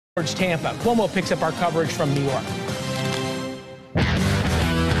Tampa. Cuomo picks up our coverage from New York.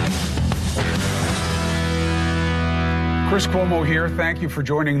 Chris Cuomo here. Thank you for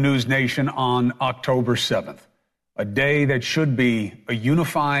joining NewsNation on October 7th, a day that should be a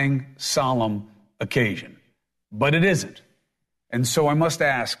unifying, solemn occasion. But it isn't. And so I must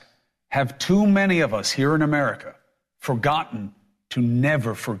ask, have too many of us here in America forgotten to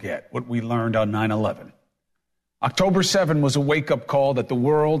never forget what we learned on 9/11? October 7 was a wake-up call that the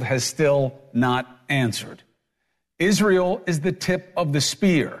world has still not answered. Israel is the tip of the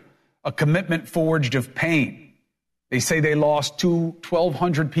spear, a commitment forged of pain. They say they lost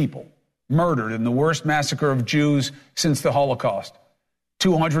 1,200 people murdered in the worst massacre of Jews since the Holocaust.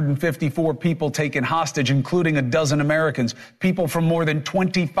 254 people taken hostage, including a dozen Americans. People from more than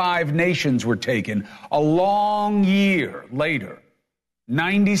 25 nations were taken. A long year later,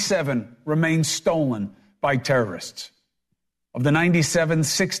 97 remain stolen by terrorists. Of the 97,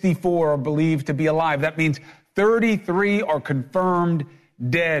 64 are believed to be alive. That means 33 are confirmed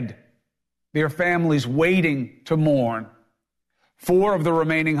dead. Their families waiting to mourn. 4 of the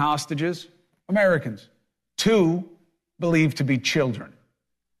remaining hostages, Americans. 2 believed to be children.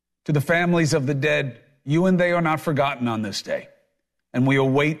 To the families of the dead, you and they are not forgotten on this day. And we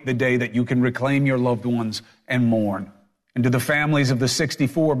await the day that you can reclaim your loved ones and mourn. And to the families of the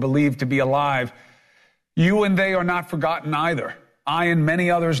 64 believed to be alive, you and they are not forgotten either. I and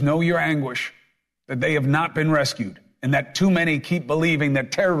many others know your anguish, that they have not been rescued, and that too many keep believing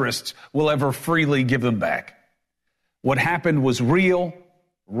that terrorists will ever freely give them back. What happened was real,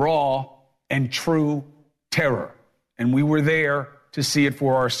 raw, and true terror, and we were there to see it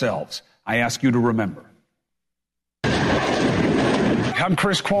for ourselves. I ask you to remember. I'm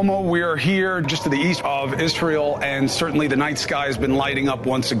Chris Cuomo. We're here just to the east of Israel, and certainly the night sky has been lighting up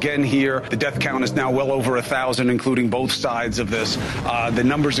once again here. The death count is now well over 1,000, including both sides of this. The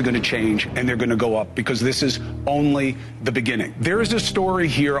numbers are going to change, and they're going to go up because this is only the beginning. There is a story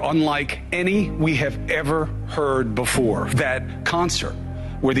here unlike any we have ever heard before. That concert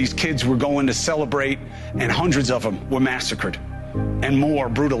where these kids were going to celebrate, and hundreds of them were massacred, and more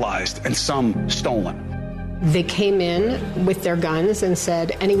brutalized, and some stolen. They came in with their guns and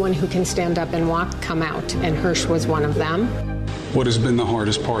said, anyone who can stand up and walk, come out. And Hirsch was one of them. What has been the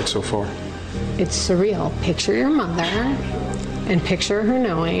hardest part so far? It's surreal. Picture your mother and picture her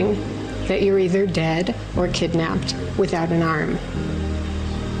knowing that you're either dead or kidnapped without an arm.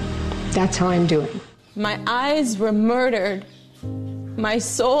 That's how I'm doing. My eyes were murdered. My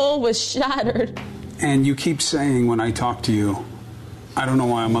soul was shattered. And you keep saying when I talk to you, I don't know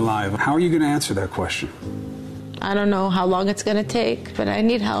why I'm alive. How are you going to answer that question? I don't know how long it's going to take, but I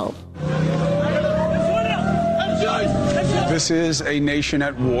need help. This is a nation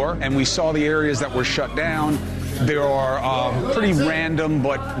at war, and we saw the areas that were shut down. There are pretty random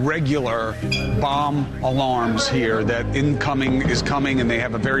but regular bomb alarms here that incoming is coming, and they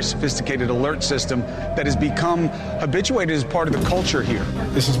have a very sophisticated alert system that has become habituated as part of the culture here.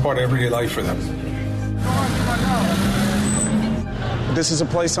 This is part of everyday life for them. This is a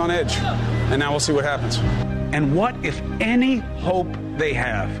place on edge, and now we'll see what happens. And what, if any, hope they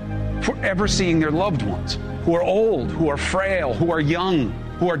have for ever seeing their loved ones, who are old, who are frail, who are young,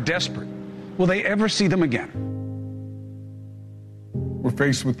 who are desperate? Will they ever see them again? We're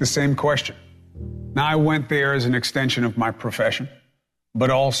faced with the same question. Now, I went there as an extension of my profession, but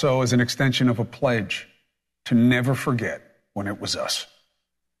also as an extension of a pledge to never forget when it was us.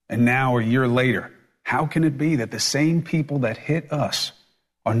 And now, a year later, how can it be that the same people that hit us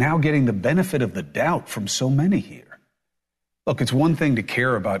are now getting the benefit of the doubt from so many here? Look, it's one thing to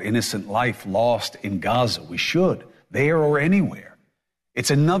care about innocent life lost in Gaza. We should, there or anywhere.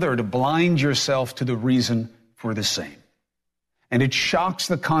 It's another to blind yourself to the reason for the same. And it shocks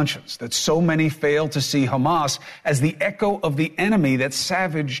the conscience that so many fail to see Hamas as the echo of the enemy that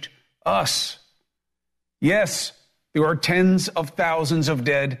savaged us. Yes, there are tens of thousands of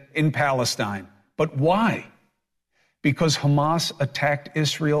dead in Palestine. But why? Because Hamas attacked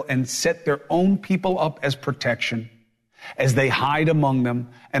Israel and set their own people up as protection, as they hide among them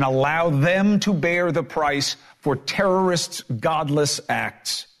and allow them to bear the price for terrorists' godless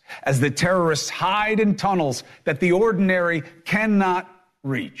acts, as the terrorists hide in tunnels that the ordinary cannot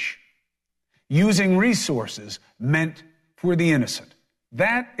reach, using resources meant for the innocent.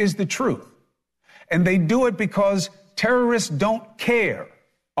 That is the truth. And they do it because terrorists don't care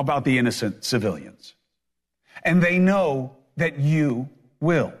about the innocent civilians. And they know that you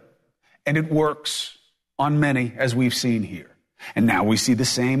will. And it works on many, as we've seen here. And now we see the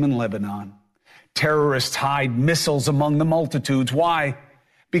same in Lebanon. Terrorists hide missiles among the multitudes. Why?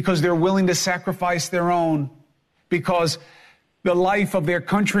 Because they're willing to sacrifice their own. Because The life of their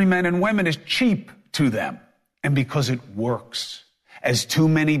countrymen and women is cheap to them, and because it works. As too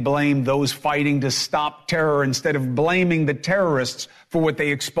many blame those fighting to stop terror instead of blaming the terrorists for what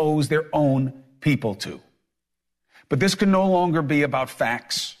they expose their own people to. But this can no longer be about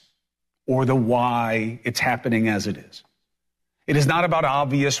facts or the why it's happening as it is. It is not about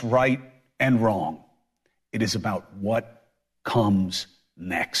obvious right and wrong. It is about what comes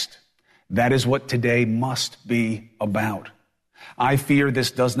next. That is what today must be about. I fear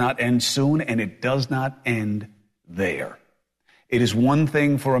this does not end soon, and it does not end there. It is one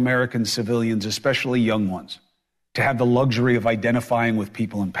thing for American civilians, especially young ones, to have the luxury of identifying with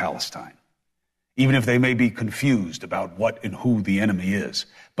people in Palestine, even if they may be confused about what and who the enemy is.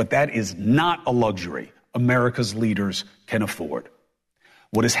 But that is not a luxury America's leaders can afford.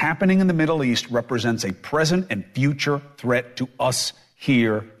 What is happening in the Middle East represents a present and future threat to us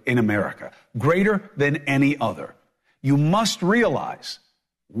here in America, greater than any other. You must realize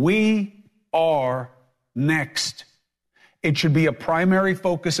we are next. It should be a primary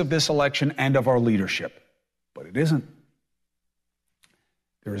focus of this election and of our leadership, but it isn't.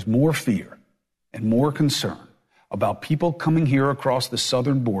 There is more fear and more concern about people coming here across the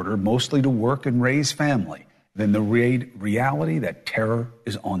southern border, mostly to work and raise family, than the reality that terror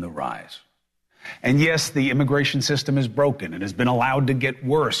is on the rise. And yes, the immigration system is broken and has been allowed to get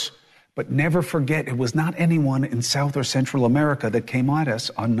worse. But never forget, it was not anyone in South or Central America that came at us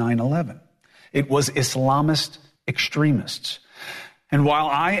on 9/11. It was Islamist extremists. And while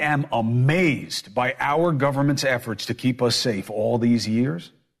I am amazed by our government's efforts to keep us safe all these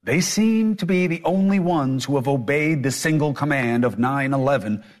years, they seem to be the only ones who have obeyed the single command of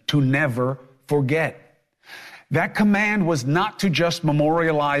 9/11 to never forget. That command was not to just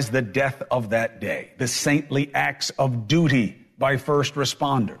memorialize the death of that day, the saintly acts of duty by first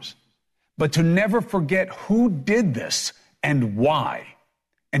responders, but to never forget who did this and why,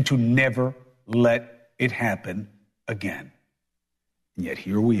 and to never let it happen again. And yet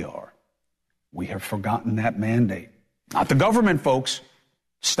here we are. We have forgotten that mandate. Not the government, folks,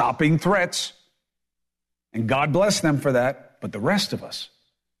 stopping threats, and God bless them for that, but the rest of us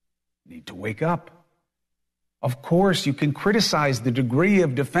need to wake up. Of course, you can criticize the degree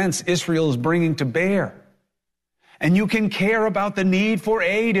of defense Israel is bringing to bear. And you can care about the need for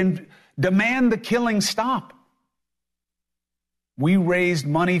aid and demand the killing stop. We raised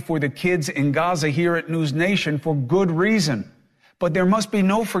money for the kids in Gaza here at NewsNation for good reason. But there must be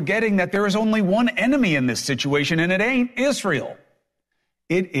no forgetting that there is only one enemy in this situation, and it ain't Israel.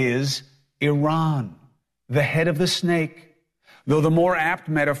 It is Iran, the head of the snake. Though the more apt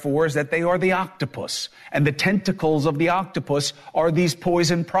metaphor is that they are the octopus, and the tentacles of the octopus are these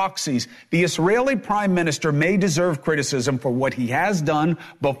poison proxies. The Israeli prime minister may deserve criticism for what he has done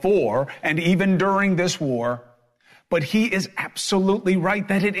before and even during this war, but he is absolutely right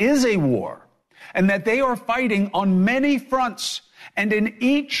that it is a war, and that they are fighting on many fronts, and in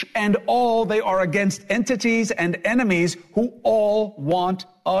each and all they are against entities and enemies who all want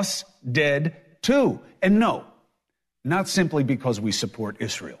us dead too. And no, not simply because we support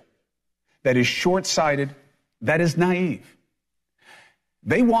Israel. That is short-sighted. That is naive.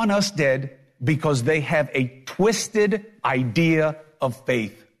 They want us dead because they have a twisted idea of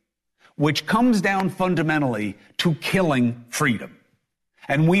faith, which comes down fundamentally to killing freedom.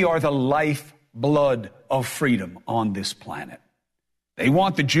 And we are the lifeblood of freedom on this planet. They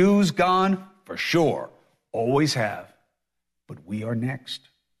want the Jews gone, for sure, always have. But we are next.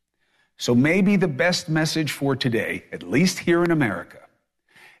 So maybe the best message for today, at least here in America,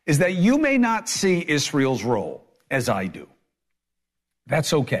 is that you may not see Israel's role as I do.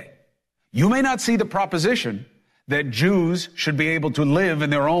 That's okay. You may not see the proposition that Jews should be able to live in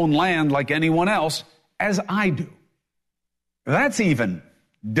their own land like anyone else as I do. That's even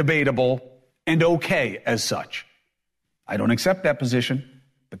debatable and okay as such. I don't accept that position,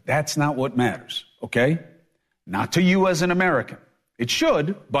 but that's not what matters, okay? Not to you as an American. It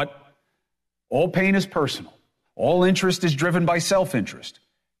should, but all pain is personal. All interest is driven by self-interest.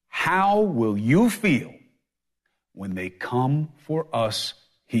 How will you feel when they come for us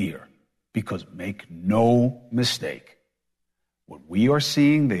here? Because make no mistake, what we are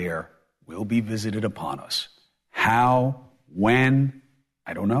seeing there will be visited upon us. How, when,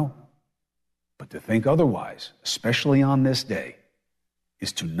 I don't know. But to think otherwise, especially on this day,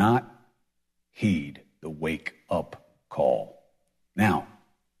 is to not heed the wake-up call. Now,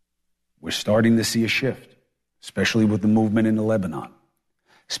 we're starting to see a shift, especially with the movement in Lebanon,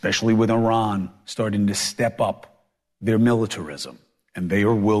 especially with Iran starting to step up their militarism, and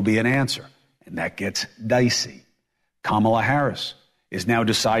there will be an answer, and that gets dicey. Kamala Harris is now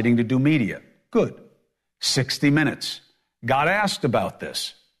deciding to do media. Good. 60 Minutes got asked about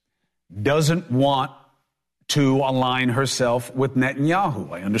this. Doesn't want to align herself with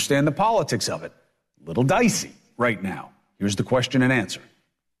Netanyahu. I understand the politics of it. A little dicey right now. Here's the question and answer.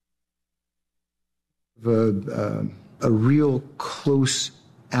 A real close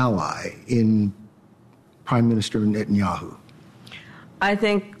ally in Prime Minister Netanyahu? I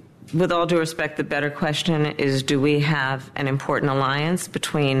think, with all due respect, the better question is, do we have an important alliance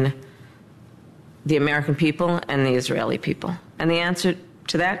between the American people and the Israeli people? And the answer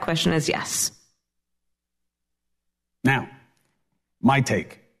to that question is yes. Now, my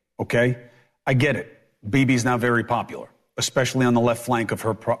take, okay? I get it. Bibi's now very popular, especially on the left flank of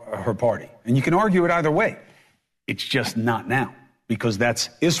her party. And you can argue it either way. It's just not now, because that's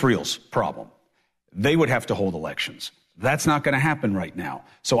Israel's problem. They would have to hold elections. That's not going to happen right now.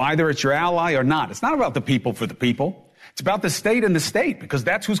 So either it's your ally or not. It's not about the people for the people. It's about the state and the state, because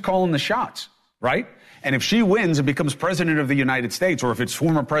that's who's calling the shots, right? And if she wins and becomes president of the United States, or if it's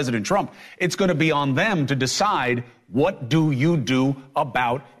former President Trump, it's going to be on them to decide, what do you do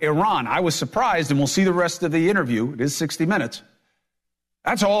about Iran? I was surprised, and we'll see the rest of the interview. It is 60 minutes.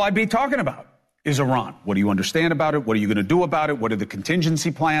 That's all I'd be talking about, is Iran. What do you understand about it? What are you going to do about it? What are the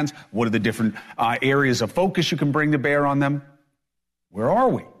contingency plans? What are the different areas of focus you can bring to bear on them? Where are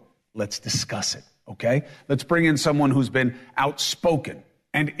we? Let's discuss it, okay? Let's bring in someone who's been outspoken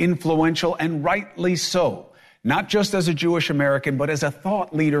and influential, and rightly so, not just as a Jewish American, but as a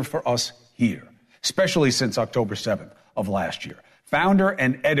thought leader for us here, especially since October 7th of last year. Founder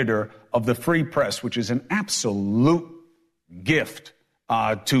and editor of the Free Press, which is an absolute gift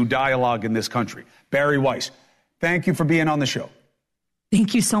to dialogue in this country. Barry Weiss, thank you for being on the show.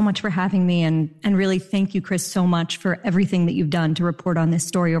 Thank you so much for having me, and really thank you, Chris, so much for everything that you've done to report on this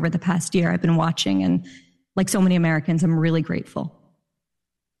story over the past year. I've been watching, and like so many Americans, I'm really grateful.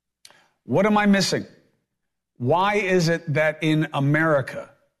 What am I missing? Why is it that in America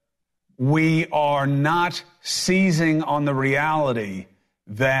we are not seizing on the reality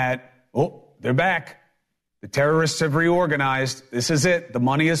that, oh, they're back. The terrorists have reorganized. This is it. The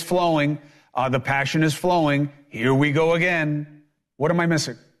money is flowing. The passion is flowing. Here we go again. What am I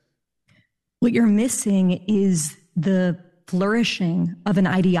missing? What you're missing is the flourishing of an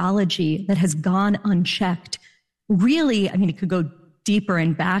ideology that has gone unchecked. Really, I mean, it could go deeper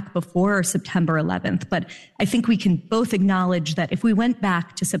and back before September 11th, but I think we can both acknowledge that if we went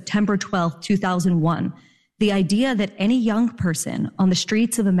back to September 12th, 2001, the idea that any young person on the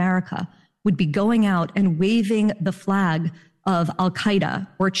streets of America would be going out and waving the flag of Al-Qaeda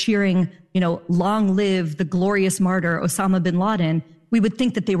or cheering, long live the glorious martyr Osama bin Laden, we would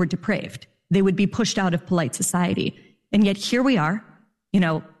think that they were depraved. They would be pushed out of polite society. And yet here we are,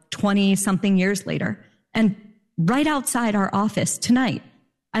 20-something years later, and right outside our office tonight,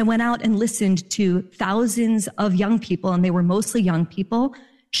 I went out and listened to thousands of young people, and they were mostly young people,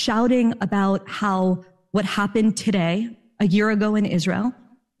 shouting about how what happened today, a year ago in Israel,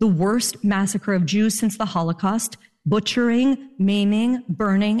 the worst massacre of Jews since the Holocaust, butchering, maiming,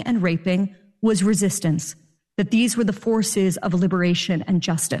 burning, and raping, was resistance, that these were the forces of liberation and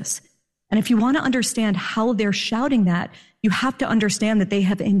justice. And if you want to understand how they're shouting that, you have to understand that they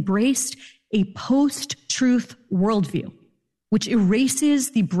have embraced a post-truth worldview, which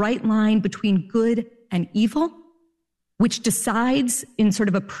erases the bright line between good and evil, which decides in sort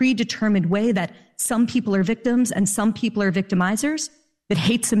of a predetermined way that some people are victims and some people are victimizers, that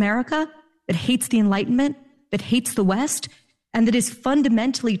hates America, that hates the Enlightenment, that hates the West, and that is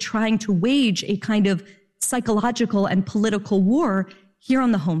fundamentally trying to wage a kind of psychological and political war here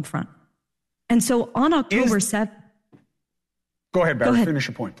on the home front. And so on October 7th... Go ahead, Barry. Finish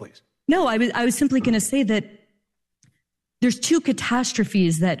your point, please. No, I was simply going to say that there's two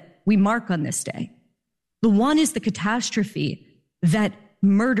catastrophes that we mark on this day. The one is the catastrophe that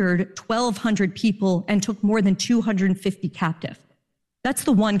murdered 1,200 people and took more than 250 captive. That's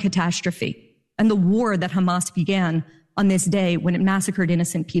the one catastrophe, and the war that Hamas began on this day when it massacred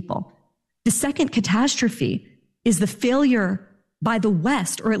innocent people. The second catastrophe is the failure by the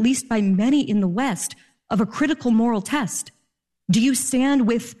West, or at least by many in the West, of a critical moral test. Do you stand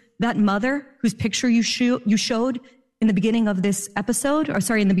with that mother whose picture you showed in the beginning of this episode,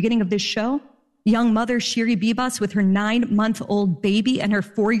 in the beginning of this show? Young mother Shiri Bibas with her 9-month-old baby and her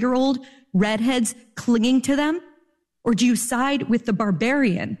 4-year-old redheads clinging to them? Or do you side with the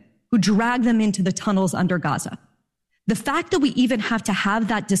barbarian who dragged them into the tunnels under Gaza? The fact that we even have to have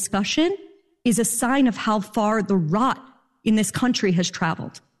that discussion is a sign of how far the rot in this country has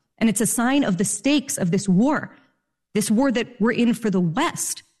traveled. And it's a sign of the stakes of this war that we're in for the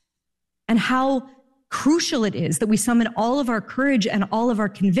West, and how crucial it is that we summon all of our courage and all of our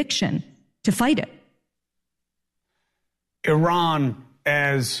conviction to fight it. Iran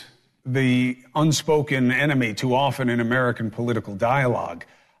as the unspoken enemy too often in American political dialogue.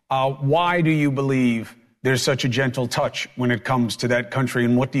 Why do you believe there's such a gentle touch when it comes to that country,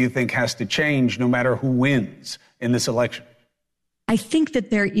 and what do you think has to change no matter who wins in this election? I think that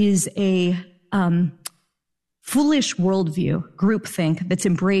there is a foolish worldview, groupthink, that's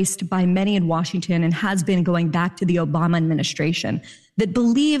embraced by many in Washington and has been going back to the Obama administration, that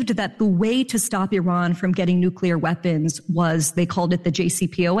believed that the way to stop Iran from getting nuclear weapons was, they called it the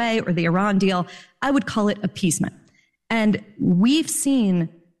JCPOA or the Iran deal. I would call it appeasement. And we've seen,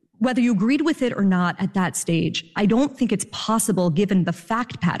 whether you agreed with it or not at that stage, I don't think it's possible, given the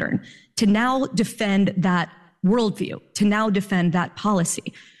fact pattern, to now defend that worldview, to now defend that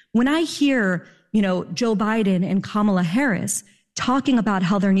policy. When I hear, Joe Biden and Kamala Harris talking about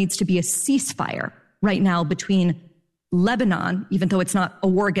how there needs to be a ceasefire right now between Lebanon, even though it's not a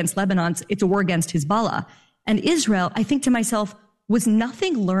war against Lebanon, it's a war against Hezbollah, and Israel, I think to myself, was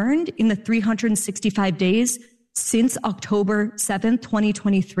nothing learned in the 365 days since October 7th,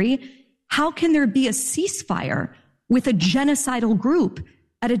 2023? How can there be a ceasefire with a genocidal group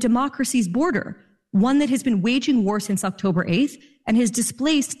at a democracy's border, one that has been waging war since October 8th and has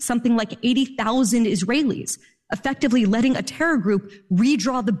displaced something like 80,000 Israelis, effectively letting a terror group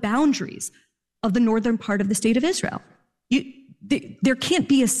redraw the boundaries of the northern part of the state of Israel? There can't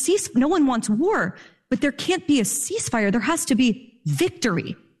be a ceasefire. No one wants war, but there can't be a ceasefire. There has to be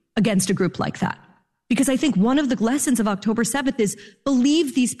victory against a group like that. Because I think one of the lessons of October 7th is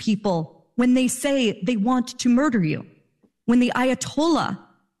believe these people when they say they want to murder you. When the Ayatollah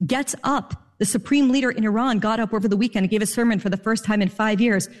gets up, the supreme leader in Iran got up over the weekend and gave a sermon for the first time in 5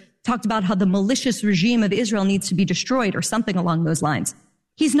 years, talked about how the malicious regime of Israel needs to be destroyed or something along those lines.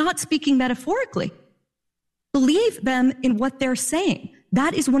 He's not speaking metaphorically. Believe them in what they're saying.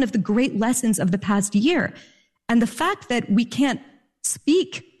 That is one of the great lessons of the past year. And the fact that we can't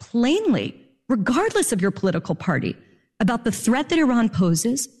speak plainly, regardless of your political party, about the threat that Iran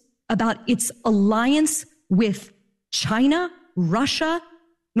poses, about its alliance with China, Russia,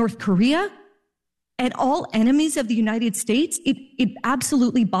 North Korea, and all enemies of the United States, it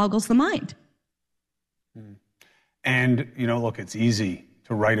absolutely boggles the mind. And, look, it's easy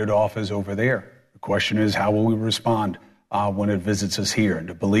to write it off as over there. The question is, how will we respond when it visits us here? And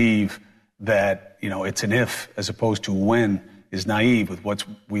to believe that, it's an if as opposed to a when is naive with what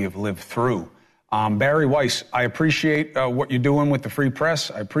we have lived through. Barry Weiss, I appreciate what you're doing with the Free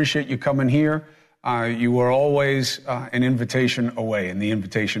Press. I appreciate you coming here. You are always an invitation away, and the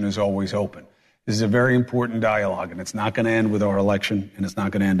invitation is always open. This is a very important dialogue, and it's not going to end with our election, and it's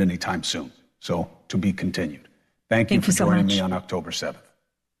not going to end anytime soon. So, to be continued. Thank you for joining me on October 7th.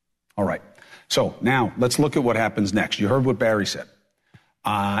 All right. So, now, let's look at what happens next. You heard what Barry said,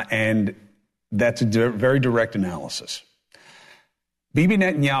 and that's a very direct analysis. Bibi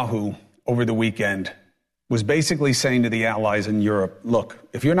Netanyahu, over the weekend, was basically saying to the allies in Europe, look,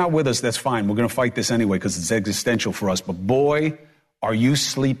 if you're not with us, that's fine. We're going to fight this anyway because it's existential for us. But boy, are you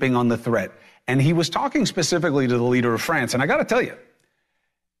sleeping on the threat. And he was talking specifically to the leader of France. And I got to tell you,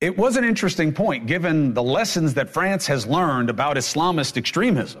 it was an interesting point, given the lessons that France has learned about Islamist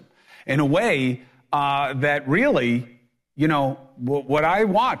extremism, in a way that really, what I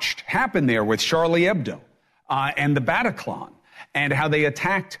watched happen there with Charlie Hebdo and the Bataclan and how they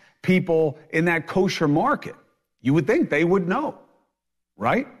attacked people in that kosher market. You would think they would know,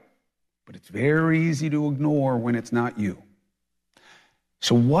 right? But it's very easy to ignore when it's not you.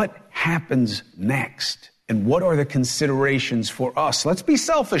 So what happens next? And what are the considerations for us? Let's be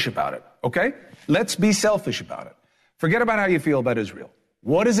selfish about it, okay? Let's be selfish about it. Forget about how you feel about Israel.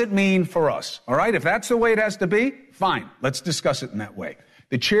 What does it mean for us? All right, if that's the way it has to be, fine. Let's discuss it in that way.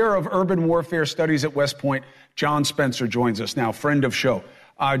 The chair of urban warfare studies at West Point, John Spencer, joins us now, friend of show.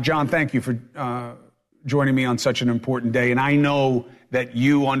 John, thank you for joining me on such an important day. And I know that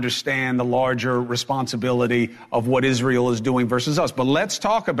you understand the larger responsibility of what Israel is doing versus us. But let's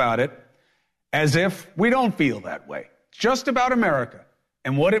talk about it as if we don't feel that way. It's just about America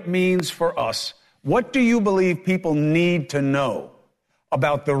and what it means for us. What do you believe people need to know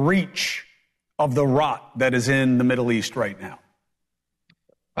about the reach of the rot that is in the Middle East right now?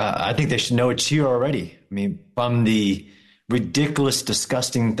 I think they should know it's here already. I mean, from the ridiculous,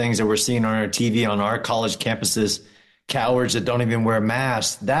 disgusting things that we're seeing on our TV, on our college campuses, cowards that don't even wear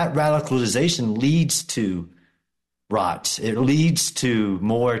masks, that radicalization leads to rot. It leads to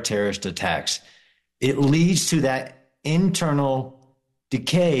more terrorist attacks. It leads to that internal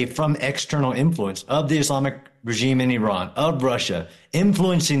decay from external influence of the Islamic regime in Iran, of Russia,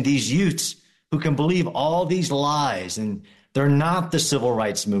 influencing these youths who can believe all these lies and They're not the civil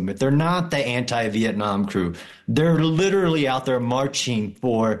rights movement. They're not the anti-Vietnam crew. They're literally out there marching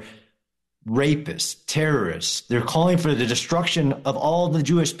for rapists, terrorists. They're calling for the destruction of all the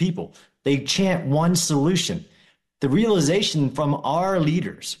Jewish people. They chant one solution. The realization from our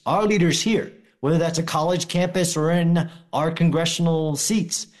leaders here, whether that's a college campus or in our congressional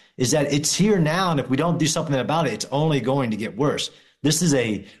seats, is that it's here now, and if we don't do something about it, it's only going to get worse. This is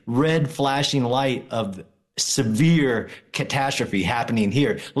a red flashing light of severe catastrophe happening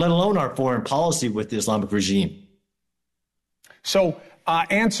here, let alone our foreign policy with the Islamic regime. So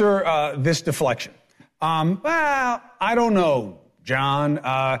answer this deflection. Well, I don't know, John.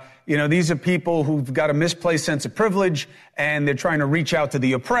 These are people who've got a misplaced sense of privilege, and they're trying to reach out to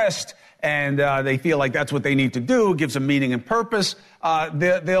the oppressed, and they feel like that's what they need to do. It gives them meaning and purpose.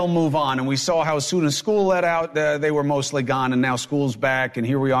 They'll move on. And we saw how as soon as school let out, they were mostly gone, and now school's back, and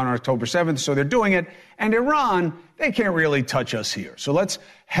here we are on October 7th, so they're doing it. And Iran, they can't really touch us here. So let's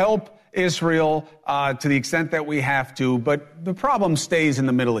help Israel to the extent that we have to, but the problem stays in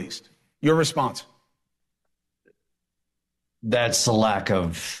the Middle East. Your response? That's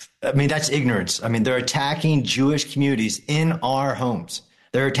that's ignorance. They're attacking Jewish communities in our homes.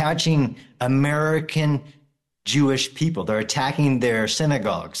 They're attacking American Jewish people. They're attacking their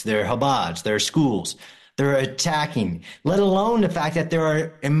synagogues, their Chabads, their schools. They're attacking, let alone the fact that there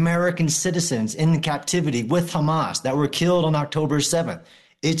are American citizens in captivity with Hamas that were killed on October 7th.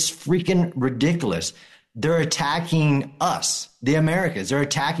 It's freaking ridiculous. They're attacking us, the Americans. They're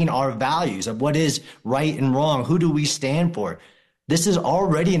attacking our values of what is right and wrong. Who do we stand for? This is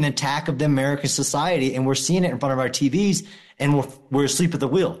already an attack of the American society, and we're seeing it in front of our TVs, and we're asleep at the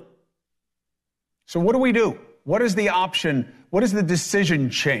wheel. So what do we do? What is the option? What is the decision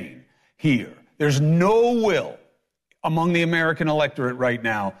chain here? There's no will among the American electorate right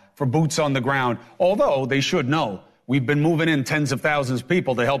now for boots on the ground, although they should know. We've been moving in tens of thousands of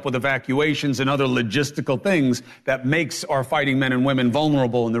people to help with evacuations and other logistical things that makes our fighting men and women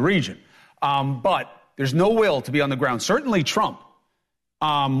vulnerable in the region. But there's no will to be on the ground. Certainly Trump,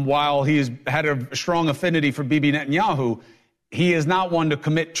 while he has had a strong affinity for Bibi Netanyahu, he is not one to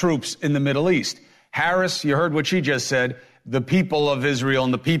commit troops in the Middle East. Harris, you heard what she just said. The people of Israel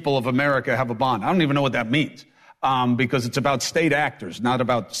and the people of America have a bond. I don't even know what that means because it's about state actors, not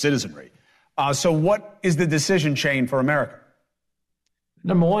about citizenry. So what is the decision chain for America?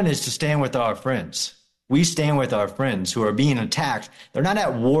 Number one is to stand with our friends. We stand with our friends who are being attacked. They're not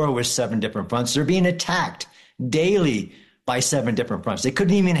at war with 7 different fronts. They're being attacked daily by 7 different fronts. They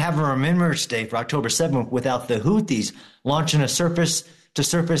couldn't even have a Remembrance Day for October 7th without the Houthis launching a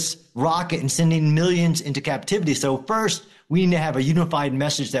surface-to-surface rocket and sending millions into captivity. So first, we need to have a unified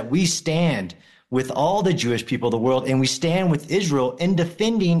message that we stand with all the Jewish people of the world, and we stand with Israel in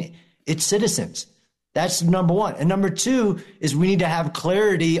defending its citizens. That's number one. And number two is we need to have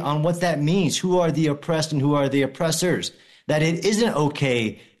clarity on what that means. Who are the oppressed and who are the oppressors? That it isn't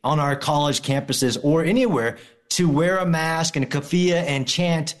okay on our college campuses or anywhere to wear a mask and a keffiyeh and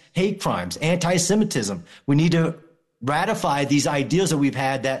chant hate crimes, anti-Semitism. We need to ratify these ideals that we've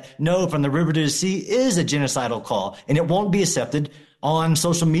had that no, from the river to the sea is a genocidal call, and it won't be accepted on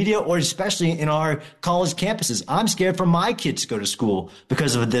social media or especially in our college campuses. I'm scared for my kids to go to school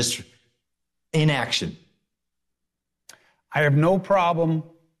because of this inaction. I have no problem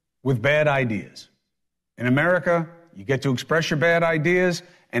with bad ideas. In America, you get to express your bad ideas,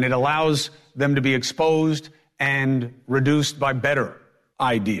 and it allows them to be exposed and reduced by better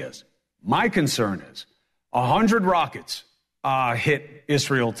ideas. My concern is 100 rockets hit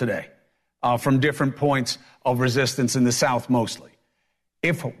Israel today from different points of resistance in the south mostly.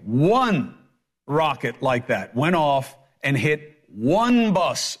 If one rocket like that went off and hit one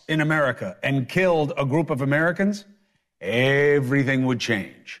bus in America and killed a group of Americans, everything would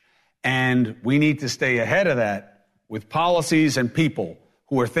change. And we need to stay ahead of that with policies and people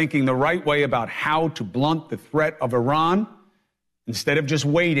who are thinking the right way about how to blunt the threat of Iran instead of just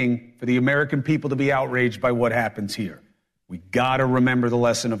waiting for the American people to be outraged by what happens here. We got to remember the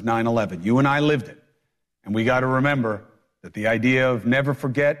lesson of 9/11. You and I lived it. And we got to remember that the idea of never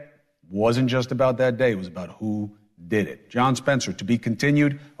forget wasn't just about that day. It was about who did it. John Spencer, to be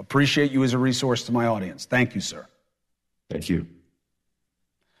continued. Appreciate you as a resource to my audience. Thank you, sir. Thank you.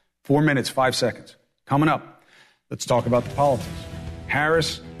 4 minutes, 5 seconds. Coming up, let's talk about the politics.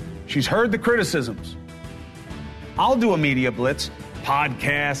 Harris, she's heard the criticisms. I'll do a media blitz.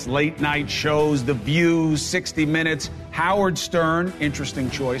 Podcasts, late night shows, The View, 60 Minutes, Howard Stern,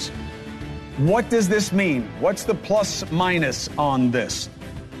 interesting choice. What does this mean? What's the plus minus on this?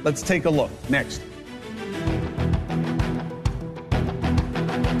 Let's take a look next.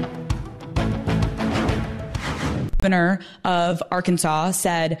 governor of Arkansas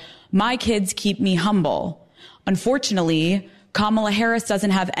said, "My kids keep me humble." Unfortunately, Kamala Harris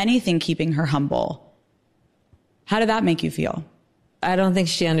doesn't have anything keeping her humble. How did that make you feel? I don't think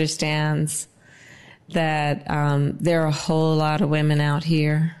she understands that there are a whole lot of women out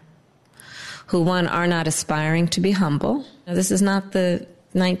here who, one, are not aspiring to be humble. Now, this is not the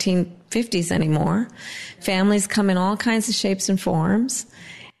 1950s anymore. Families come in all kinds of shapes and forms.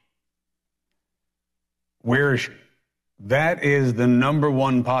 Where is she? That is the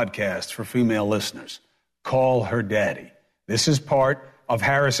 #1 podcast for female listeners. Call Her Daddy. This is part of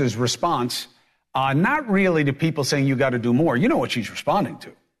Harris's response, not really to people saying you got to do more. You know what she's responding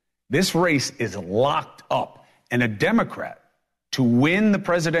to. This race is locked up, and a Democrat, to win the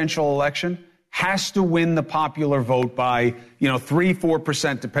presidential election, has to win the popular vote by,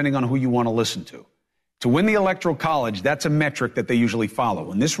 3-4%, depending on who you want to listen to. To win the Electoral College, that's a metric that they usually follow.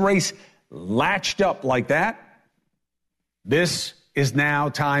 When this race latched up like that, this is now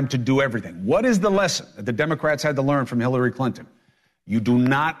time to do everything. What is the lesson that the Democrats had to learn from Hillary Clinton? You do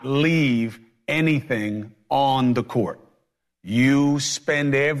not leave anything on the court. You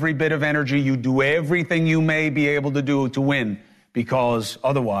spend every bit of energy, you do everything you may be able to do to win, because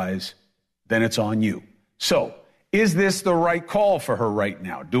otherwise, then it's on you. So, is this the right call for her right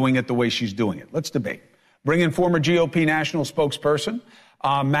now, doing it the way she's doing it? Let's debate. Bring in former GOP national spokesperson,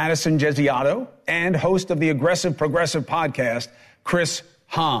 Madison Gesiato, and host of the Aggressive Progressive podcast, Chris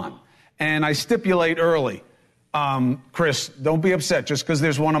Hahn. And I stipulate early, Chris, don't be upset just because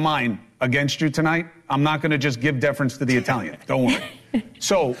there's one of mine against you tonight. I'm not going to just give deference to the Italian. Don't worry.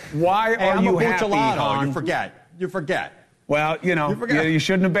 So why are you happy, Hahn? You forget. Well, you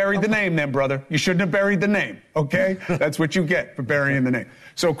shouldn't have buried the name then, brother. You shouldn't have buried the name, okay? That's what you get for burying the name.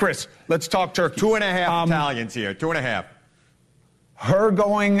 So, Chris, let's talk Turkey. 2.5 Italians here, 2.5. Her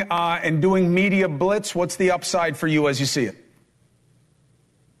going and doing media blitz, what's the upside for you as you see it?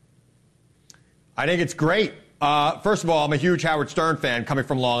 I think it's great. First of all, I'm a huge Howard Stern fan coming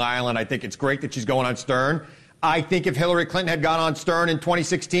from Long Island. I think it's great that she's going on Stern. I think if Hillary Clinton had gone on Stern in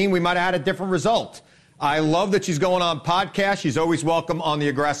 2016, we might have had a different result. I love that she's going on podcast. She's always welcome on the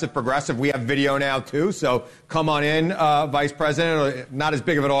Aggressive Progressive. We have video now, too, so come on in, Vice President. Not as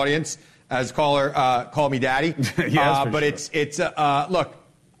big of an audience as Call Me Daddy. Yes, but sure. Look,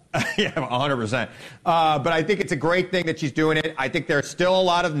 yeah, 100%. But I think it's a great thing that she's doing it. I think there's still a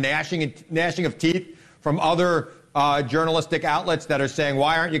lot of gnashing of teeth from other journalistic outlets that are saying,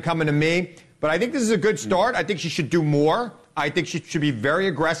 why aren't you coming to me? But I think this is a good start. I think she should do more. I think she should be very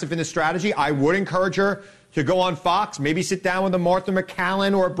aggressive in the strategy. I would encourage her to go on Fox, maybe sit down with a Martha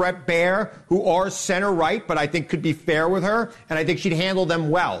McCallum or a Brett Baer, who are center-right, but I think could be fair with her, and I think she'd handle them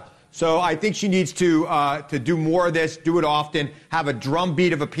well. So I think she needs to do more of this, do it often, have a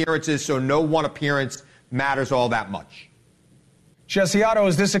drumbeat of appearances so no one appearance matters all that much. Gesiato,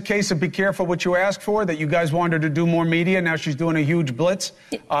 is this a case of be careful what you ask for, that you guys wanted her to do more media? Now she's doing a huge blitz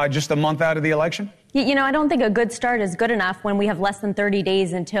just a month out of the election? I don't think a good start is good enough when we have less than 30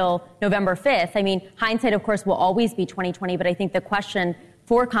 days until November 5th. I mean, hindsight, of course, will always be 20/20, but I think the question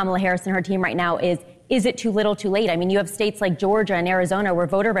for Kamala Harris and her team right now is it too little, too late? I mean, you have states like Georgia and Arizona where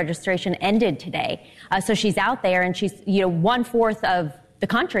voter registration ended today. So she's out there and she's, 1/4 of the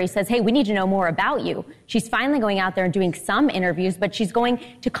country says, hey, we need to know more about you. She's finally going out there and doing some interviews, but she's going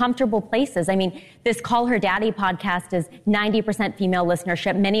to comfortable places. I mean, this Call Her Daddy podcast is 90% female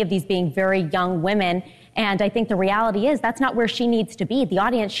listenership, many of these being very young women. And I think the reality is that's not where she needs to be. The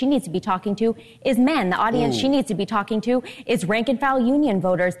audience she needs to be talking to is men. The audience she needs to be talking to is rank and file union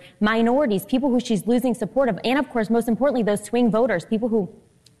voters, minorities, people who she's losing support of, and of course, most importantly, those swing voters, people who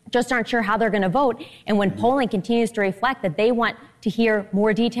just aren't sure how they're going to vote. And when polling continues to reflect that they want to hear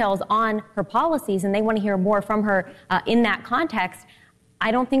more details on her policies and they want to hear more from her in that context,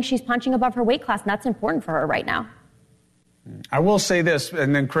 I don't think she's punching above her weight class, and that's important for her right now. I will say this,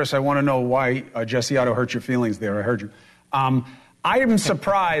 and then, Chris, I want to know why Gesiato hurt your feelings there. I heard you. I am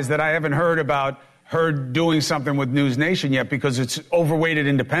surprised that I haven't heard about her doing something with NewsNation yet, because it's overweighted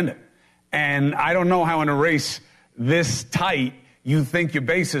independent. And I don't know how in a race this tight you think your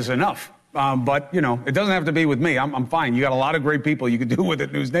base is enough. But, it doesn't have to be with me. I'm fine. You got a lot of great people you could do with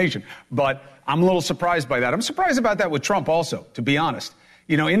it, NewsNation. But I'm a little surprised by that. I'm surprised about that with Trump also, to be honest.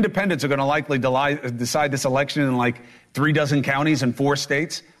 Independents are going to likely decide this election in like 36 counties in 4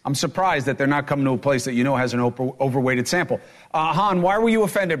 states. I'm surprised that they're not coming to a place that has an overweighted sample. Hahn, why were you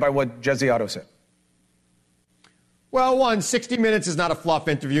offended by what Gesiato said? Well, 60 Minutes is not a fluff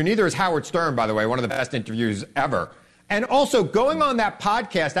interview. Neither is Howard Stern, by the way, one of the best interviews ever. And also, going on that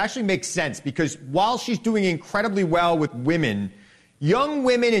podcast actually makes sense, because while she's doing incredibly well with women, young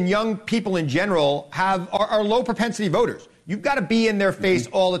women and young people in general are low propensity voters. You've got to be in their face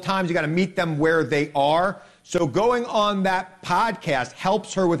all the time. You got to meet them where they are. So going on that podcast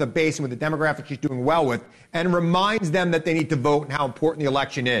helps her with a base and with the demographic she's doing well with, and reminds them that they need to vote and how important the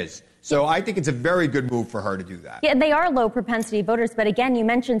election is. So I think it's a very good move for her to do that. Yeah, they are low propensity voters. But again, you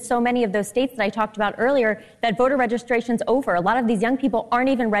mentioned so many of those states that I talked about earlier that voter registration's over. A lot of these young people aren't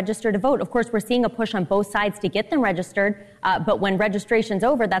even registered to vote. Of course, we're seeing a push on both sides to get them registered. But when registration's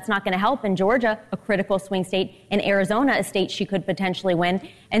over, that's not going to help. In Georgia, a critical swing state. In Arizona, a state she could potentially win.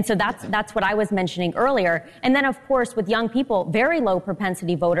 And so that's what I was mentioning earlier. And then, of course, with young people, very low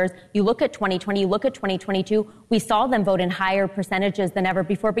propensity voters. You look at 2020, you look at 2022. We saw them vote in higher percentages than ever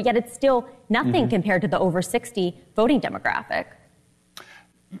before. But yet it's still nothing compared to the over 60 voting demographic.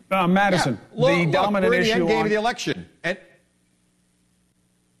 Madison, the dominant issue we're in the end game of the election.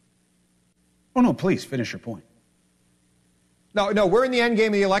 Oh, no, please finish your point. No, we're in the end game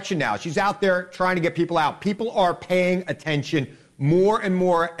of the election now. She's out there trying to get people out. People are paying attention more and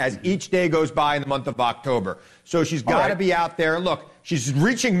more as each day goes by in the month of October. So she's got to be out there. Look, she's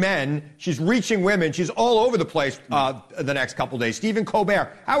reaching men. She's reaching women. She's all over the place the next couple of days. Stephen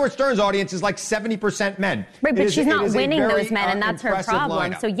Colbert. Howard Stern's audience is like 70% men. Right, but she's not winning those men, and that's her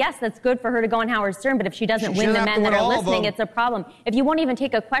problem. So, yes, that's good for her to go on Howard Stern, but if she doesn't win the men that are listening, it's a problem. If you won't even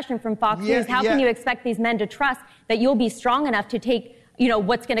take a question from Fox News, how can you expect these men to trust that you'll be strong enough to take,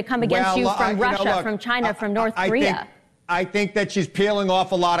 what's going to come against you from Russia, from China, from North Korea? I think that she's peeling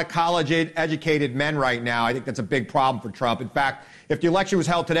off a lot of college-educated men right now. I think that's a big problem for Trump. In fact, if the election was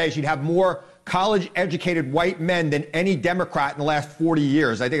held today, she'd have more college-educated white men than any Democrat in the last 40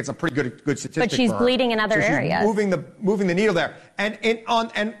 years. I think it's a pretty good statistic. But she's bleeding in other areas. Moving the needle there. And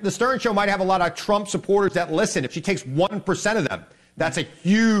the Stern Show might have a lot of Trump supporters that listen. If she takes 1% of them, that's a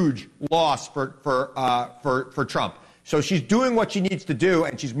huge loss for Trump. So she's doing what she needs to do,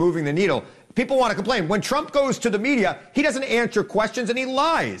 and she's moving the needle. People want to complain. When Trump goes to the media, he doesn't answer questions, and he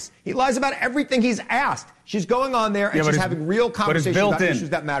lies. He lies about everything he's asked. She's going on there, and she's having real conversations about issues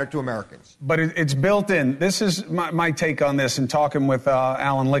that matter to Americans. But it's built in. This is my take on this, and talking with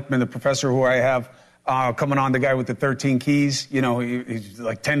Alan Lichtman, the professor who I have coming on, the guy with the 13 keys. He's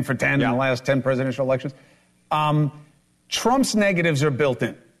like 10 for 10 in the last 10 presidential elections. Trump's negatives are built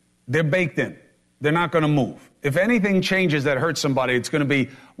in. They're baked in. They're not going to move. If anything changes that hurts somebody, it's going to be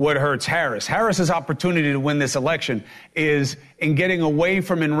what hurts Harris. Harris's opportunity to win this election is in getting away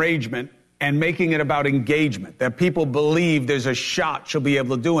from enragement and making it about engagement, that people believe there's a shot she'll be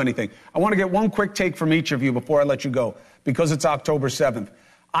able to do anything. I want to get one quick take from each of you before I let you go, because it's October 7th.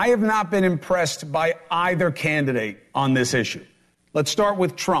 I have not been impressed by either candidate on this issue. Let's start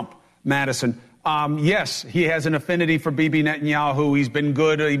with Trump, Madison. Yes, he has an affinity for Bibi Netanyahu. He's been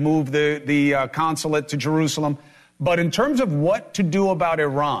good. He moved the consulate to Jerusalem. But in terms of what to do about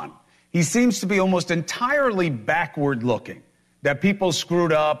Iran, he seems to be almost entirely backward looking, that people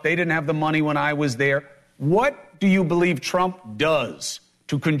screwed up. They didn't have the money when I was there. What do you believe Trump does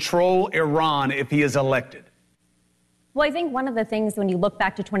to control Iran if he is elected? Well, I think one of the things when you look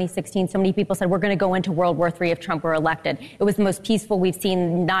back to 2016, so many people said we're going to go into World War III if Trump were elected. It was the most peaceful we've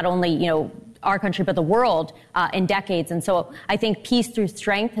seen, not only, our country, but the world in decades. And so I think peace through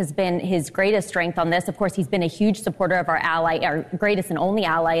strength has been his greatest strength on this. Of course, he's been a huge supporter of our ally, our greatest and only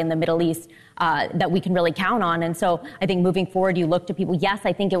ally in the Middle East that we can really count on. And so I think moving forward, you look to people. Yes,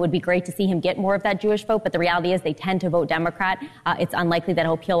 I think it would be great to see him get more of that Jewish vote, but the reality is they tend to vote Democrat. It's unlikely that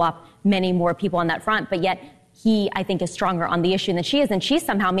he'll peel off many more people on that front. But yet he, I think, is stronger on the issue than she is. And she's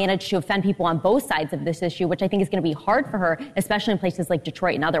somehow managed to offend people on both sides of this issue, which I think is going to be hard for her, especially in places like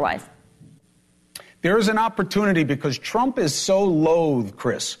Detroit and otherwise. There is an opportunity because Trump is so loath,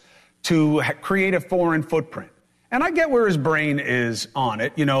 Chris, to create a foreign footprint. And I get where his brain is on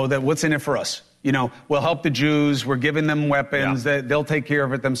it, that what's in it for us? We'll help the Jews. We're giving them weapons. That they'll take care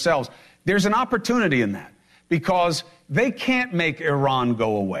of it themselves. There's an opportunity in that because they can't make Iran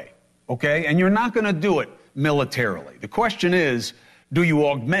go away, okay? And you're not going to do it militarily. The question is, do you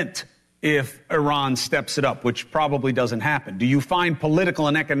augment if Iran steps it up, which probably doesn't happen? Do you find political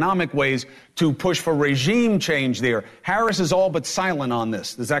and economic ways to push for regime change there? Harris is all but silent on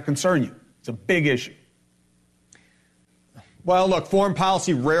this. Does that concern you? It's a big issue. Well, look, foreign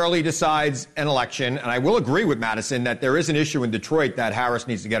policy rarely decides an election, and I will agree with Madison that there is an issue in Detroit that Harris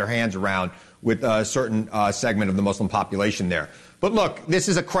needs to get her hands around with a certain segment of the Muslim population there. But look, this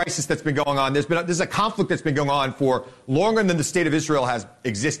is a crisis that's been going on. This is a conflict that's been going on for longer than the state of Israel has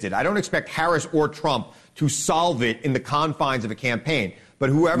existed. I don't expect Harris or Trump to solve it in the confines of a campaign.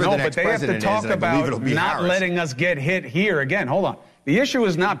 But whoever the next president is, and I believe it'll be Harris. Not letting us get hit here again. Hold on. The issue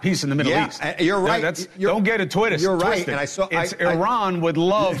is not peace in the Middle East. You're right. Don't get it twisted. You're right. And Iran would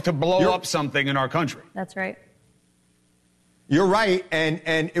love to blow up something in our country. That's right. You're right,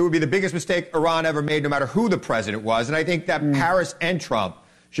 and it would be the biggest mistake Iran ever made, no matter who the president was. And I think that Harris and Trump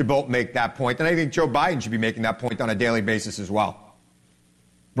should both make that point. And I think Joe Biden should be making that point on a daily basis as well.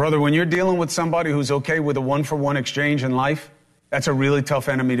 Brother, when you're dealing with somebody who's okay with a one-for-one exchange in life, that's a really tough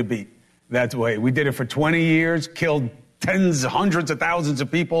enemy to beat. That's the way. We did it for 20 years, killed tens, hundreds of thousands of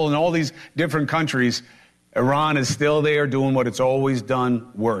people in all these different countries. Iran is still there doing what it's always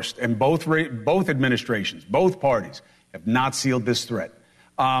done worst. And both administrations, both parties, have not sealed this threat.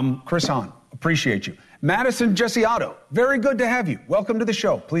 Chris Hahn, appreciate you. Madison Gessiato, very good to have you. Welcome to the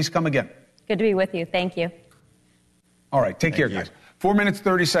show. Please come again. Good to be with you. Thank you. All right, take care, guys. 4 minutes,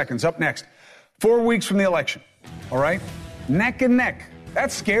 30 seconds. Up next, 4 weeks from the election. All right? Neck and neck.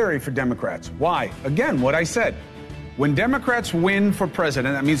 That's scary for Democrats. Why? Again, what I said. When Democrats win for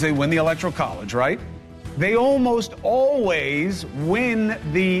president, that means they win the Electoral College, right? They almost always win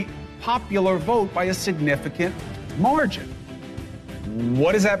the popular vote by a significant margin.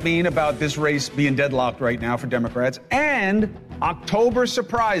 What does that mean about this race being deadlocked right now for Democrats? And October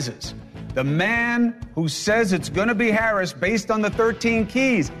surprises. The man who says it's going to be Harris based on the 13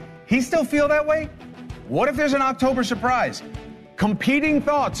 keys, he still feel that way? What if there's an October surprise? Competing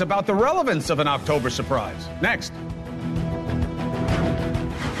thoughts about the relevance of an October surprise. Next.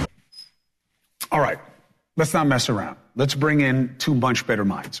 All right, let's not mess around. Let's bring in two much better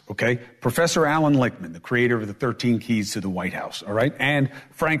minds, okay? Professor Alan Lichtman, the creator of the 13 Keys to the White House, all right? And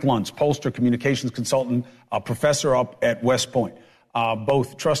Frank Luntz, pollster, communications consultant, a professor up at West Point.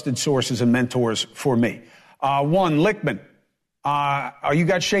 Both trusted sources and mentors for me. One, Lichtman, are you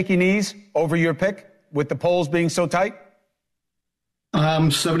got shaky knees over your pick with the polls being so tight?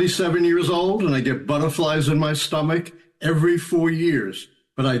 I'm 77 years old and I get butterflies in my stomach every 4 years.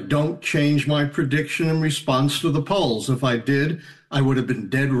 But I don't change my prediction in response to the polls. If I did, I would have been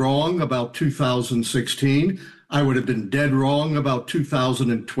dead wrong about 2016. I would have been dead wrong about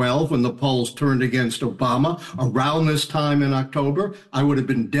 2012 when the polls turned against Obama. Around this time in October, I would have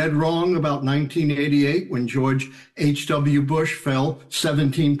been dead wrong about 1988 when George H.W. Bush fell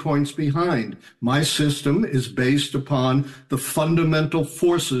 17 points behind. My system is based upon the fundamental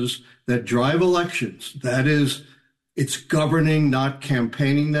forces that drive elections. That is, it's governing, not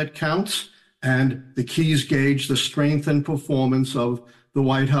campaigning, that counts. And the keys gauge the strength and performance of the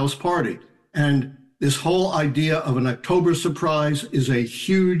White House party. And this whole idea of an October surprise is a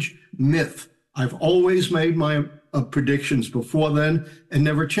huge myth. I've always made my predictions before then and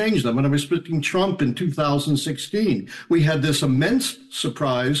never changed them. When I was predicting Trump in 2016, we had this immense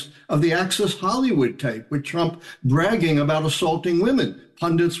surprise of the Access Hollywood tape with Trump bragging about assaulting women.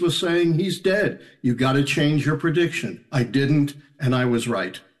 Pundits were saying he's dead. You got to change your prediction. I didn't, and I was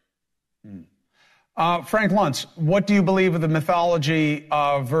right. Frank Luntz, what do you believe of the mythology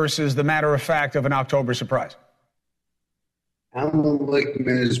versus the matter of fact of an October surprise? Alan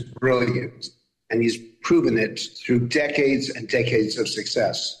Lichtman is brilliant, and he's proven it through decades and decades of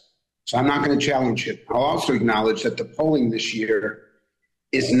success. So I'm not going to challenge him. I'll also acknowledge that the polling this year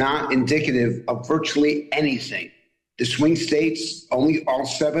is not indicative of virtually anything. The swing states, only all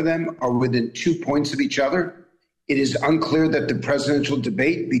 7 of them are within 2 points of each other. It is unclear that the presidential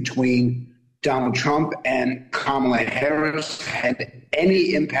debate between Donald Trump and Kamala Harris had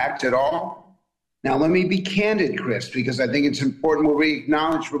any impact at all. Now, let me be candid, Chris, because I think it's important where we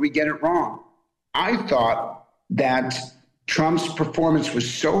acknowledge where we get it wrong. I thought that Trump's performance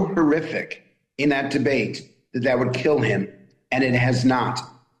was so horrific in that debate that would kill him, and it has not.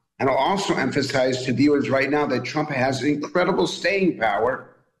 And I'll also emphasize to viewers right now that Trump has incredible staying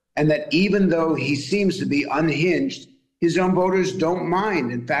power, and that even though he seems to be unhinged, his own voters don't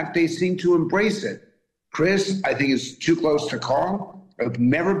mind. In fact, they seem to embrace it. Chris, I think it's too close to call. I've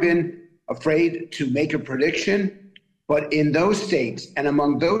never been afraid to make a prediction. But in those states and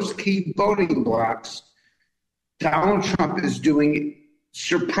among those key voting blocks, Donald Trump is doing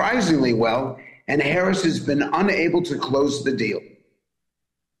surprisingly well, and Harris has been unable to close the deal.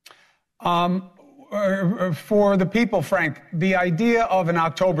 For the people, Frank, the idea of an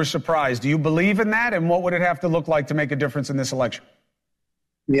October surprise, do you believe in that? And what would it have to look like to make a difference in this election?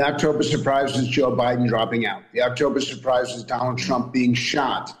 The October surprise is Joe Biden dropping out. The October surprise is Donald Trump being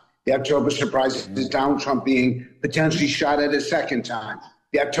shot. The October surprise is Donald Trump being potentially shot at a second time.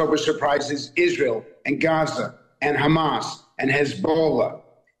 The October surprise is Israel and Gaza and Hamas and Hezbollah.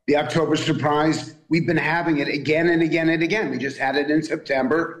 The October surprise, we've been having it again and again and again. We just had it in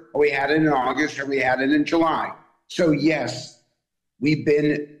September, or we had it in August, or we had it in July. So yes, we've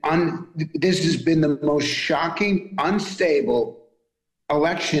been this has been the most shocking, unstable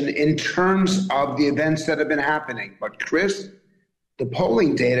election in terms of the events that have been happening. But Chris, the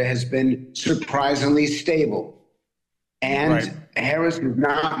polling data has been surprisingly stable. And Harris has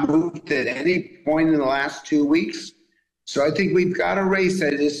not moved at any point in the last 2 weeks. So I think we've got a race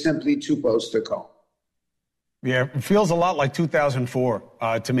that is simply too close to call. Yeah, it feels a lot like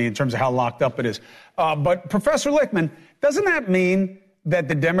 2004 to me in terms of how locked up it is. But Professor Lichtman, doesn't that mean that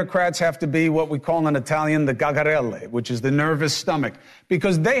the Democrats have to be what we call in Italian the gagarelle, which is the nervous stomach,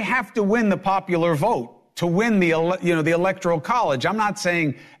 because they have to win the popular vote to win the electoral college? I'm not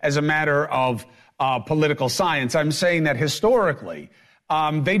saying as a matter of political science. I'm saying that historically,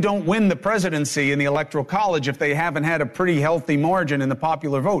 they don't win the presidency in the electoral college if they haven't had a pretty healthy margin in the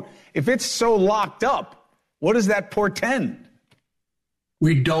popular vote. If it's so locked up, what does that portend?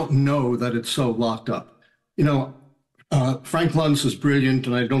 We don't know that it's so locked up. Frank Luntz is brilliant,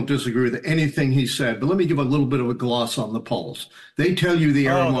 and I don't disagree with anything he said. But let me give a little bit of a gloss on the polls. They tell you the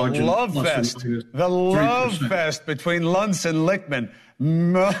error margin. The love fest between Luntz and Lichtman.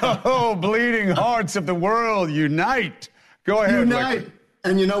 Oh, bleeding hearts of the world, unite. Go ahead, Unite. Lichtman.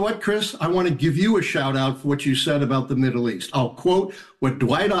 And you know what, Chris? I want to give you a shout out for what you said about the Middle East. I'll quote what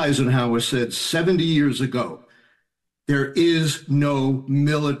Dwight Eisenhower said 70 years ago. There is no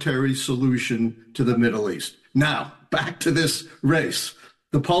military solution to the Middle East. Now, back to this race.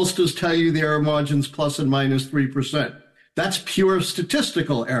 The pollsters tell you the error margin's plus and minus 3%. That's pure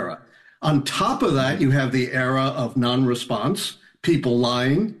statistical error. On top of that, you have the era of non-response, people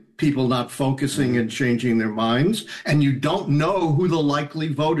lying, people not focusing and changing their minds, and you don't know who the likely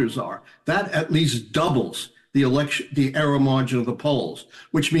voters are. That at least doubles the error margin of the polls,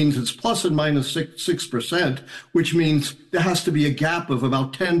 which means it's plus and minus 6%, which means there has to be a gap of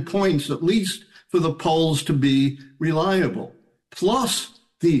about 10 points at least for the polls to be reliable. Plus,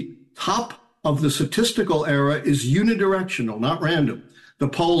 the top of the statistical error is unidirectional, not random. The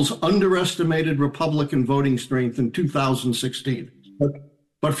polls underestimated Republican voting strength in 2016.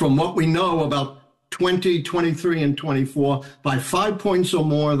 But from what we know about 20, 23, and 24, by 5 points or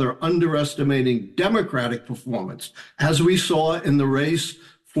more, they're underestimating Democratic performance, as we saw in the race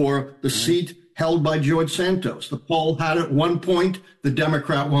for the seat held by George Santos. The poll had it 1 point, the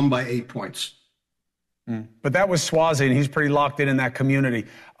Democrat won by 8 points. But that was Swazi, and he's pretty locked in that community.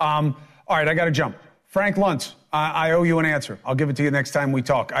 All right, I got to jump. Frank Luntz, I owe you an answer. I'll give it to you next time we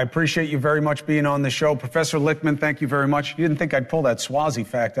talk. I appreciate you very much being on the show. Professor Lichtman, thank you very much. You didn't think I'd pull that Swazi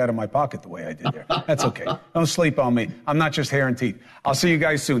fact out of my pocket the way I did there. That's okay. Don't sleep on me. I'm not just hair and teeth. I'll see you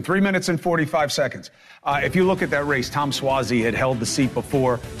guys soon. 3 minutes and 45 seconds. If you look at that race, Tom Swazi had held the seat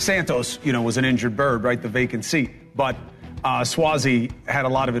before. Santos, was an injured bird, right? The vacant seat. But Swazi had a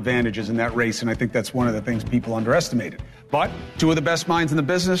lot of advantages in that race, and I think that's one of the things people underestimated. But two of the best minds in the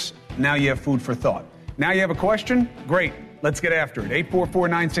business, now you have food for thought. Now you have a question? Great. Let's get after it.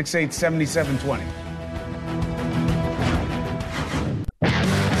 844-968-7720.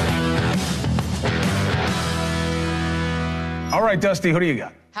 All right, Dusty, who do you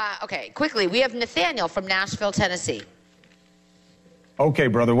got? Okay, quickly. We have Nathaniel from Nashville, Tennessee. Okay,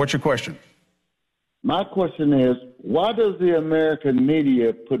 brother, what's your question? My question is, why does the American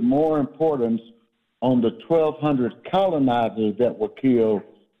media put more importance on the 1,200 colonizers that were killed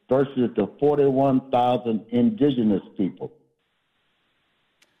versus the 41,000 indigenous people?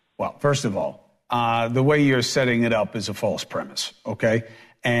 Well, first of all, the way you're setting it up is a false premise, okay?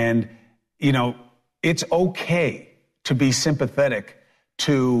 And, it's okay to be sympathetic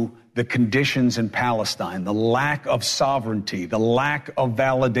to the conditions in Palestine, the lack of sovereignty, the lack of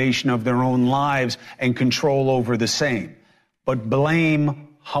validation of their own lives and control over the same. But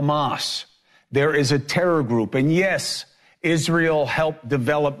blame Hamas. There is a terror group, and yes, Israel helped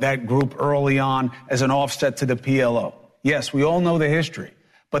develop that group early on as an offset to the PLO. Yes, we all know the history,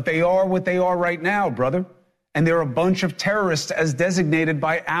 but they are what they are right now, brother. And they're a bunch of terrorists as designated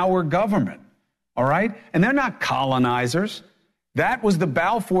by our government, all right? And they're not colonizers. That was the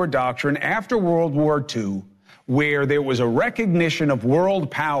Balfour Doctrine after World War II, where there was a recognition of world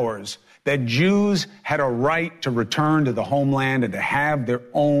powers that Jews had a right to return to the homeland and to have their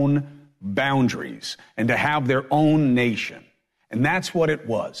own boundaries and to have their own nation. And that's what it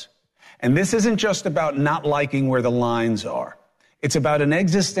was. And this isn't just about not liking where the lines are. It's about an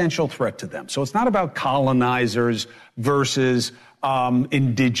existential threat to them. So it's not about colonizers versus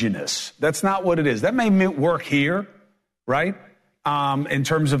indigenous. That's not what it is. That may work here, right? In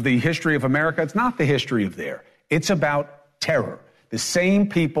terms of the history of America, it's not the history of there. It's about terror. The same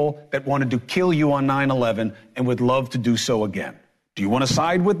people that wanted to kill you on 9/11 and would love to do so again. Do you want to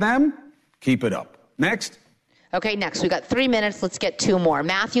side with them? Keep it up. Next. Okay, next. We got 3 minutes. Let's get two more.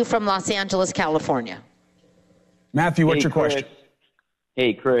 Matthew from Los Angeles, California. Matthew, what's your question?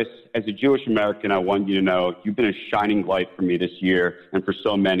 Hey, Chris, as a Jewish American, I want you to know you've been a shining light for me this year and for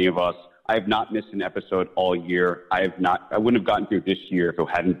so many of us. I have not missed an episode all year. I wouldn't have gotten through this year if it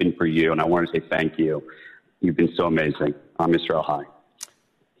hadn't been for you, and I want to say thank you. You've been so amazing. Israel, hi.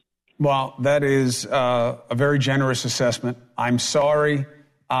 Well, that is a very generous assessment. I'm sorry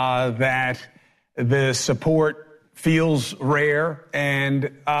that the support feels rare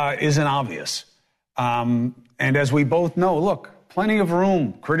and isn't obvious. And as we both know, look, plenty of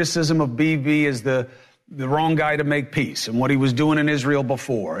room. Criticism of BB is the wrong guy to make peace, and what he was doing in Israel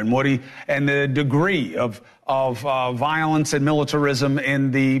before, and the degree of violence and militarism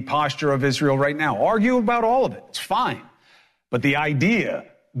in the posture of Israel right now. Argue about all of it. It's fine. But the idea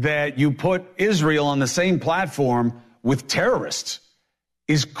that you put Israel on the same platform with terrorists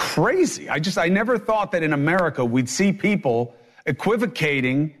is crazy. I never thought that in America we'd see people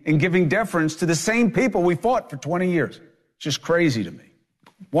equivocating and giving deference to the same people we fought for 20 years. It's just crazy to me.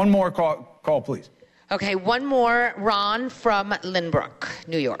 One more call, please. Okay, one more. Ron from Lynbrook,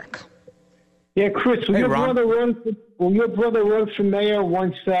 New York. Yeah, Chris, will your brother run for mayor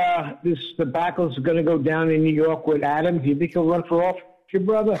once this debacle is going to go down in New York with Adam? Do you think he'll run for office, your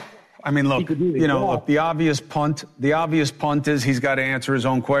brother? I mean, look, look, the obvious punt is he's got to answer his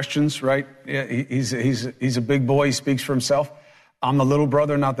own questions, right? Yeah, he's a big boy. He speaks for himself. I'm the little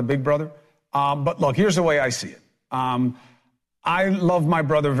brother, not the big brother. But look, here's the way I see it. I love my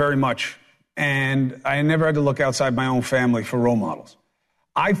brother very much, and I never had to look outside my own family for role models.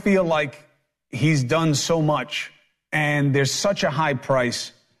 I feel like he's done so much, and there's such a high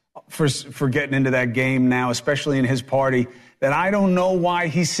price for getting into that game now, especially in his party, that I don't know why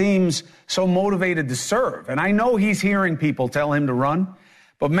he seems so motivated to serve. And I know he's hearing people tell him to run,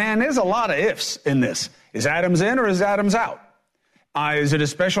 but man, there's a lot of ifs in this. Is Adams in or is Adams out? Is it a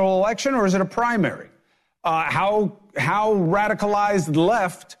special election or is it a primary? How radicalized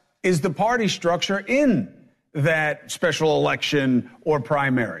left is the party structure in that special election or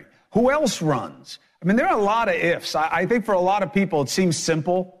primary? Who else runs? I mean, there are a lot of ifs. I think for a lot of people, it seems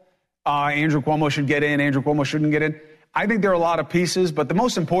simple. Andrew Cuomo should get in. Andrew Cuomo shouldn't get in. I think there are a lot of pieces, but the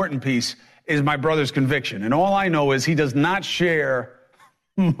most important piece is my brother's conviction. And all I know is he does not share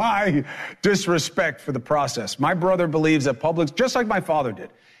my disrespect for the process. My brother believes that public, just like my father did,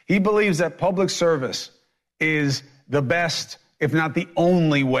 he believes that public service is the best, if not the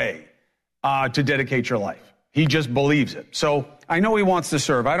only way to dedicate your life. He just believes it. So I know he wants to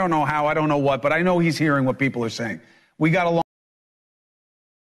serve. I don't know how, I don't know what, but I know he's hearing what people are saying. We got a long